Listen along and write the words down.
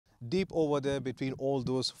Deep over there between all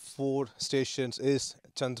those four stations is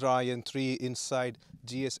Chandrayaan3 inside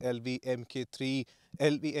GSLV Mk3.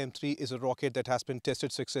 LVM3 is a rocket that has been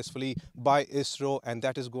tested successfully by ISRO, and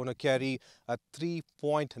that is going to carry a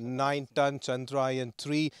 3.9-ton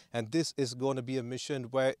Chandrayaan3, and this is going to be a mission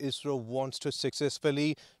where ISRO wants to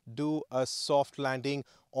successfully do a soft landing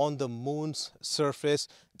on the moon's surface.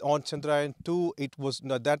 On Chandrayaan2, it was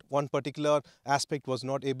not that one particular aspect was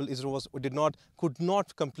not able, ISRO could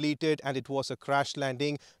not complete it, and it was a crash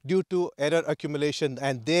landing due to error accumulation.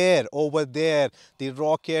 And over there, the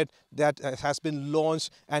rocket that has been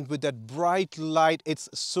launched, and with that bright light, it's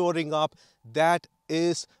soaring up. That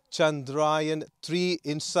is Chandrayaan3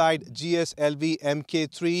 inside GSLV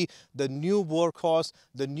Mk3, the new workhorse,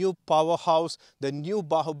 the new powerhouse, the new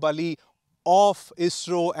Bahubali of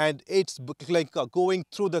ISRO, and it's like going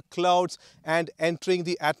through the clouds and entering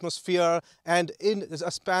the atmosphere, and in a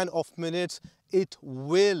span of minutes it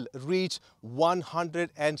will reach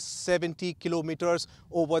 170 kilometers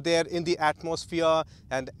over there in the atmosphere.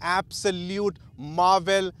 And absolute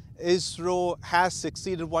marvel, ISRO has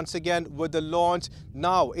succeeded once again with the launch.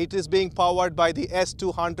 Now it is being powered by the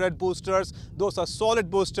S200 boosters. Those are solid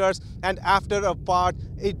boosters, and after a part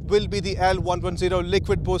it will be the L110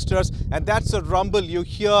 liquid boosters, and that's a rumble you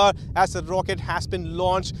hear as the rocket has been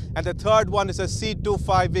launched. And the third one is a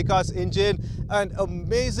C25 Vikas engine. An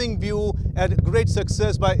amazing view and great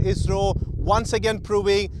success by ISRO, once again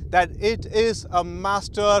proving that it is a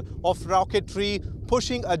master of rocketry,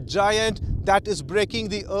 pushing a giant that is breaking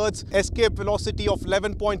the Earth's escape velocity of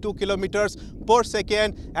 11.2 kilometers per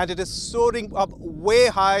second, and it is soaring up way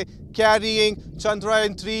high, carrying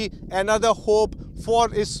Chandrayaan3, another hope for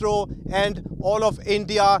ISRO and all of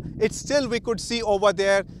India. It's still, we could see over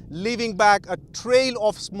there, leaving back a trail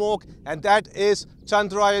of smoke, and that is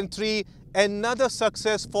Chandrayaan3. Another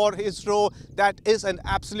success for ISRO. That is an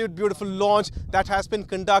absolute beautiful launch that has been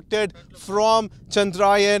conducted from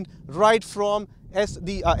Chandrayaan, right from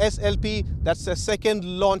the SLP, that's the second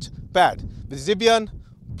launch pad. This is Zibyan,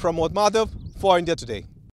 Pramod Madhav for India Today.